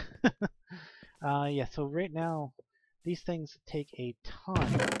 Yeah, so right now these things take a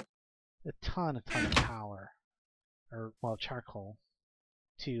ton of power, or well, charcoal,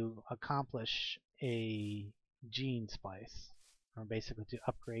 to accomplish a gene splice, or basically to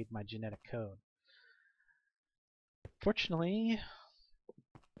upgrade my genetic code. Fortunately,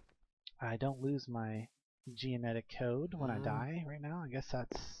 I don't lose my genetic code when I die right now. I guess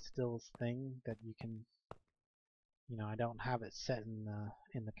that's still a thing that you can, you know, I don't have it set in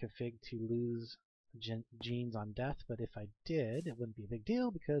the config to lose genes on death, but if I did, it wouldn't be a big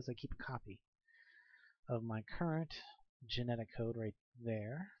deal because I keep a copy of my current genetic code right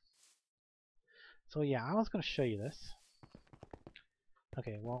there. So yeah, I was going to show you this.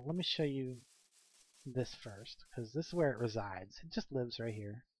 Okay, well, let me show you this first, because this is where it resides. It just lives right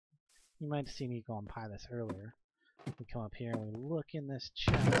here. You might have seen me go and pie this earlier. We come up here and we look in this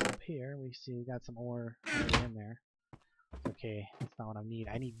chest up here. We see we got some ore already in there. Okay, that's not what I need.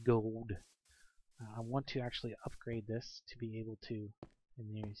 I need gold. I want to actually upgrade this to be able to.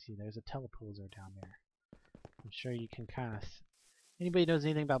 And there you see there's a teleposer down there. I'm sure you can kind of. Anybody knows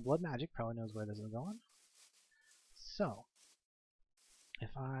anything about blood magic probably knows where this is going. So,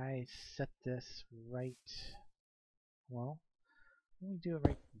 if I set this right, well, let me do it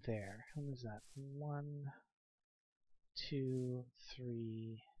right there. How many is that? 1, 2,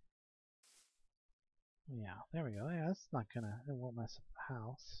 3. Yeah, there we go. Yeah, that's not gonna. It won't mess up the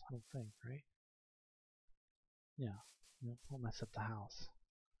house. I don't think, right? Yeah, it won't mess up the house.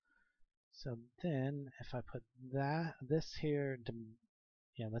 So then, if I put this here,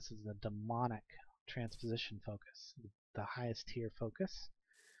 yeah, this is the demonic transposition focus, the highest tier focus,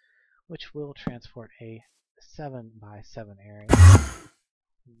 which will transport a 7x7 area.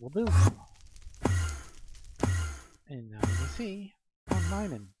 Will do. And now you can see I'm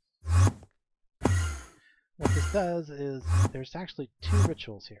mining. What this does is there's actually 2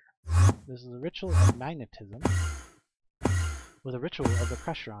 rituals here. This is a ritual of magnetism with a ritual of the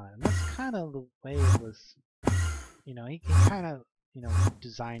crusher on it. And that's kind of the way it was, you know, he kind of, you know,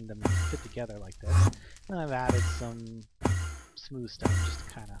 designed them to fit together like this. And I've added some smooth stone just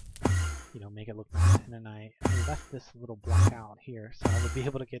to kind of, you know, make it look nice. And then I left this little block out here so I would be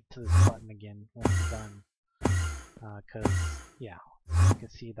able to get to this button again when it's done. Because, yeah, you can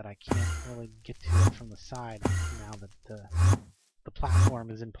see that I can't really get to it from the side now that the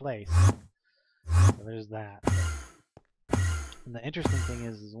platform is in place. So there's that. And the interesting thing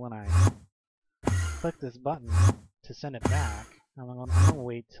is when I click this button to send it back, I'm gonna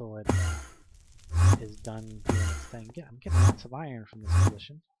wait till it is done doing its thing. I'm getting lots of iron from this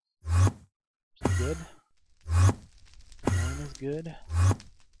position. Which is good. Iron is good.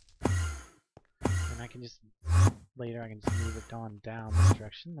 And I can just later I can just move it on down this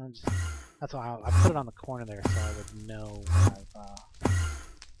direction. That's why I put it on the corner there so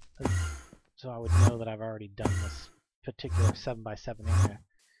I would know that I've already done this particular 7x7 area.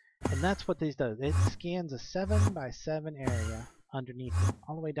 And that's what these does. It scans a 7x7 area underneath it,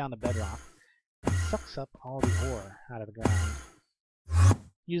 all the way down to bedrock, and sucks up all the ore out of the ground.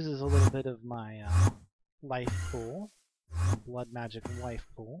 Uses a little bit of my life pool, blood magic life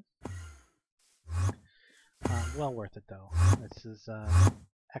pool. Well worth it though. This is an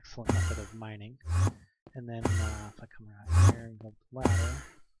excellent method of mining. And then if I come around here and go the ladder,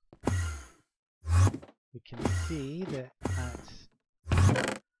 we can see that it's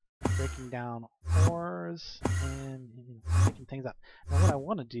breaking down ores and, you know, picking things up. Now what I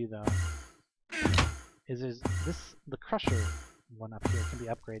want to do though is the crusher one up here can be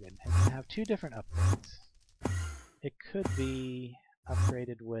upgraded. It can have 2 different upgrades. It could be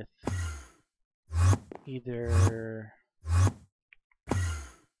upgraded with either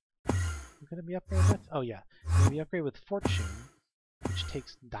what could it be upgraded with? Oh yeah, it can be upgraded with Fortune, which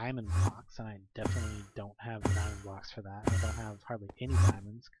takes diamond blocks, and I definitely don't have the diamond blocks for that. I don't have hardly any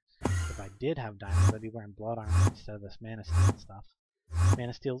diamonds. If I did have diamonds, I'd be wearing blood armor instead of this mana steel stuff.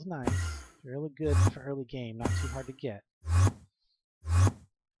 Mana steel's nice, really good for early game, not too hard to get.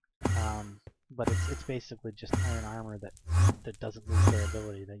 But it's basically just iron armor that doesn't lose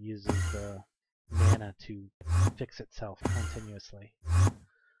durability, that uses the mana to fix itself continuously.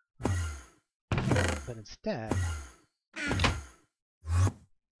 But instead,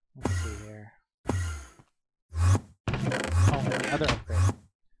 let's see here. Oh, and the other upgrade.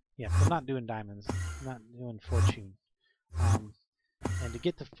 Yeah, I'm not doing diamonds. I'm not doing Fortune. And to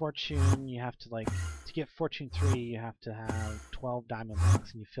get the fortune, you have to to get fortune 3, you have to have 12 diamond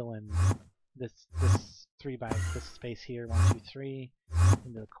blocks, and you fill in this 3 by this space here, 1, 2, 3,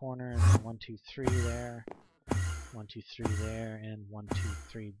 into the corner, and then 1, 2, 3 there, 1, 2, 3 there, and 1, 2,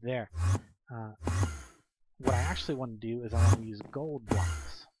 3 there. What I actually want to do is I want to use gold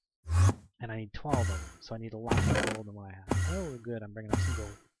blocks, and I need 12 of them, so I need a lot more gold than what I have. Oh, good, I'm bringing up some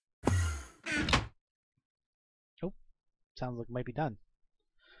gold. Oh, sounds like it might be done.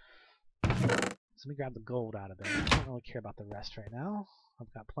 So let me grab the gold out of there. I don't really care about the rest right now.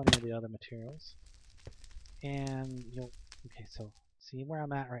 I've got plenty of the other materials. And okay, so see where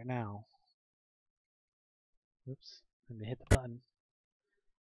I'm at right now. Oops, let me hit the button.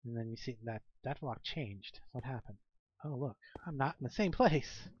 And then you see that block changed. What happened? Oh look, I'm not in the same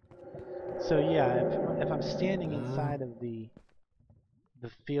place. So yeah, if I'm standing inside of the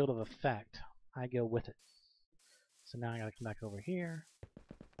field of effect, I go with it. So now I gotta come back over here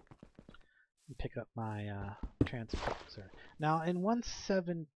and pick up my transposer. Now in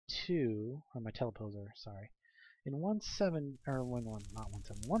 172, or my teleposer, sorry. In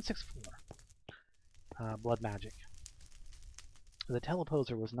 164, Blood Magic, the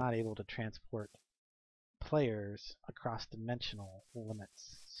teleposer was not able to transport players across dimensional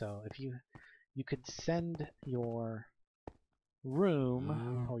limits. So if you could send your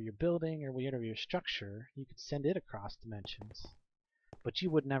room or your building or whatever your structure, you could send it across dimensions, but you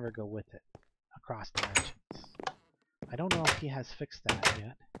would never go with it across dimensions. I don't know if he has fixed that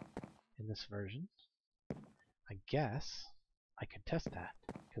yet in this version. I guess I could test that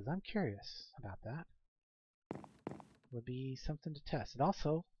because I'm curious about that. Would be something to test. And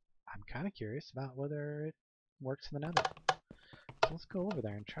also, I'm kind of curious about whether it works in the Nether. So let's go over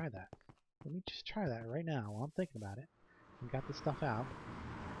there and try that. Let me just try that right now while I'm thinking about it. I got this stuff out.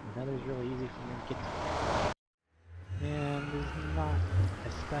 The Nether's really easy for me to get to. And it's not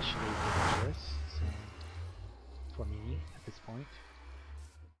especially dangerous, so for me at this point.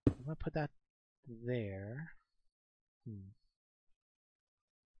 I'm going to put that there.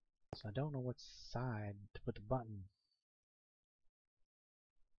 So I don't know what side to put the button.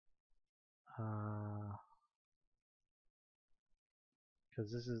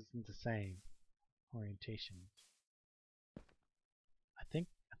 Because this isn't the same orientation. I think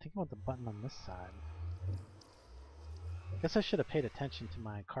I want the button on this side. I guess I should have paid attention to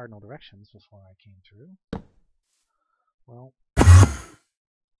my cardinal directions before I came through. Well,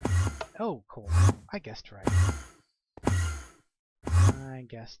 oh, cool. I guessed right. I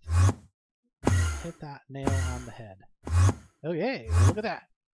guessed. Hit that nail on the head. Oh yay! Look at that.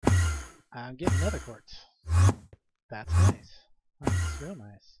 I'm getting nether quartz. That's nice. That's real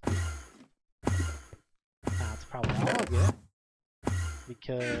nice. That's probably all I'll get,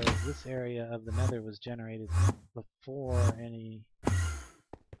 because this area of the nether was generated before any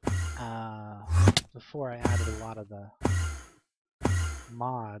before I added a lot of the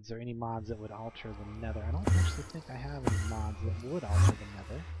mods, or any mods that would alter the nether. I don't actually think I have any mods that would alter the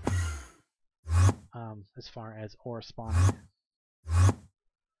nether as far as ore spawning.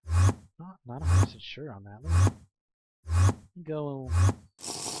 Not 100% sure on that. Let me go.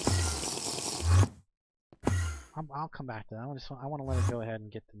 I'll come back to that. I want to let it go ahead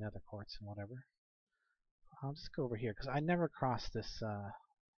and get the nether quartz and whatever. I'll just go over here because I never crossed this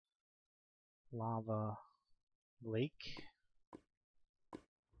lava lake.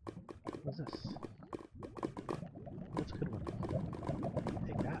 What's this? That's a good one.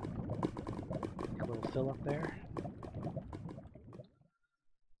 Take that. Make a little fill up there.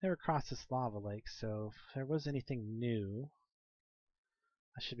 Never crossed this lava lake, so if there was anything new,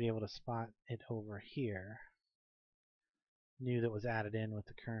 I should be able to spot it over here. New that was added in with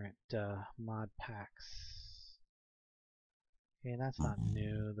the current mod packs. Okay, that's not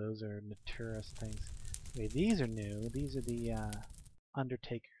new. Those are Naturus things. Okay, these are new. These are the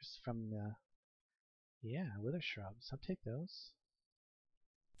Undertakers from the Wither Shrubs. I'll take those.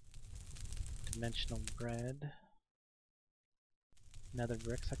 Dimensional bread. Nether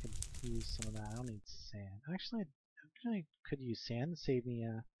bricks. I could use some of that. I don't need sand. Actually, I could use sand to save me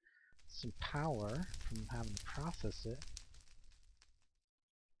some power from having to process it.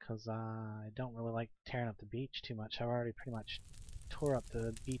 Because I don't really like tearing up the beach too much. I've already pretty much tore up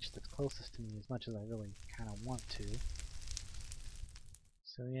the beach that's closest to me as much as I really kind of want to.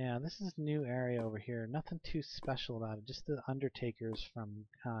 So yeah, this is a new area over here. Nothing too special about it. Just the Undertakers from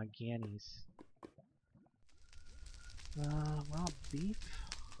Ganny's. Raw beef?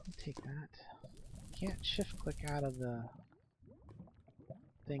 I'll take that. Can't shift click out of the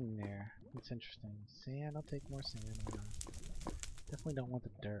thing there. That's interesting. Sand? I'll take more sand. Definitely don't want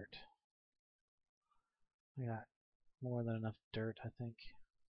the dirt. I got more than enough dirt, I think.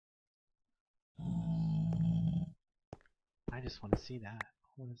 I just want to see that.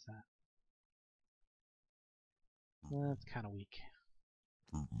 What is that? That's kind of weak.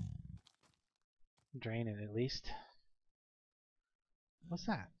 Drain it at least. What's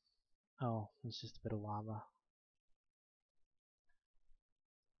that? Oh, it's just a bit of lava.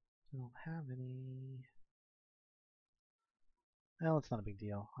 I don't have any. Well, it's not a big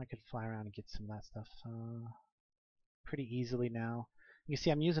deal. I could fly around and get some of that stuff pretty easily now. You see,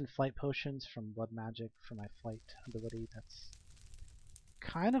 I'm using flight potions from Blood Magic for my flight ability. That's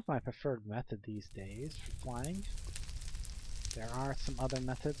kind of my preferred method these days for flying. There are some other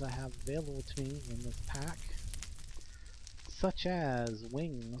methods I have available to me in this pack, such as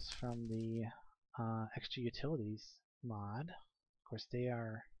wings from the Extra Utilities mod. Of course, they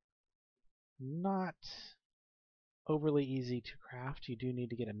are not overly easy to craft. You do need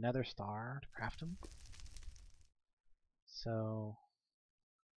to get a nether star to craft them. So,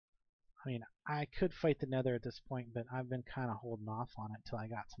 I mean, I could fight the nether at this point, but I've been kind of holding off on it till I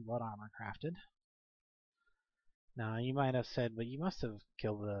got some blood armor crafted. Now, you might have said, but you must have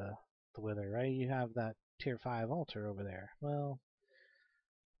killed the wither, right? You have that tier 5 altar over there. Well,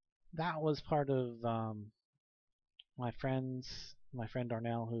 that was part of my friend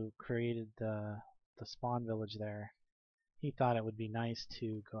Darnell, who created the spawn village there. He thought it would be nice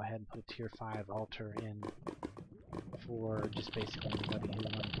to go ahead and put a tier 5 altar in for just basically anybody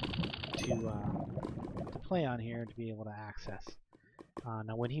who wanted to play on here to be able to access.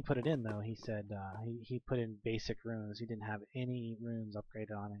 Now when he put it in though, he said he put in basic runes. He didn't have any runes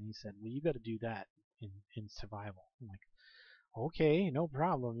upgraded on it. He said, well, you got to do that in survival. I'm like, okay, no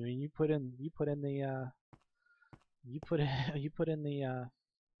problem. I mean, you put in the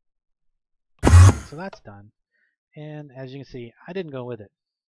so that's done. And as you can see, I didn't go with it,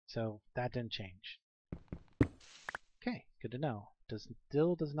 so that didn't change. Okay, good to know.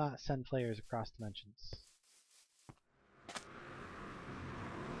 Still does not send players across dimensions.